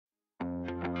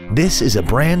This is a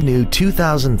brand new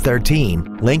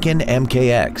 2013 Lincoln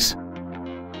MKX.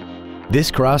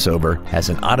 This crossover has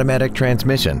an automatic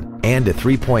transmission and a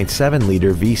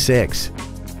 3.7-liter V6.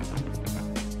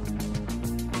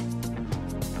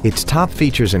 Its top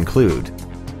features include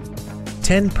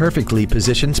 10 perfectly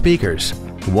positioned speakers,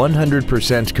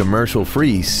 100%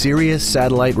 commercial-free Sirius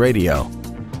satellite radio,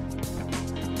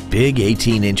 big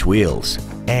 18-inch wheels,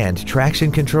 and traction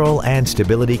control and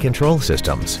stability control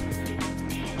systems.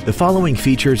 The following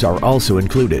features are also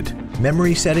included: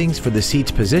 memory settings for the seat's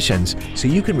positions so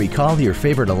you can recall your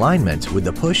favorite alignments with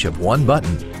the push of one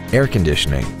button, air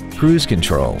conditioning, cruise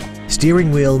control,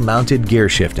 steering wheel mounted gear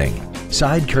shifting,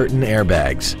 side curtain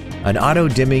airbags, an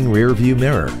auto-dimming rear view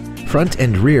mirror, front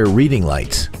and rear reading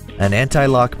lights, an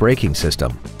anti-lock braking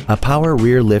system, a power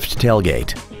rear lift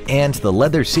tailgate, and the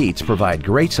leather seats provide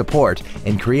great support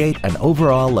and create an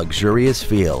overall luxurious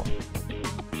feel.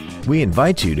 We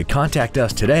invite you to contact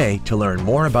us today to learn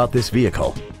more about this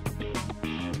vehicle.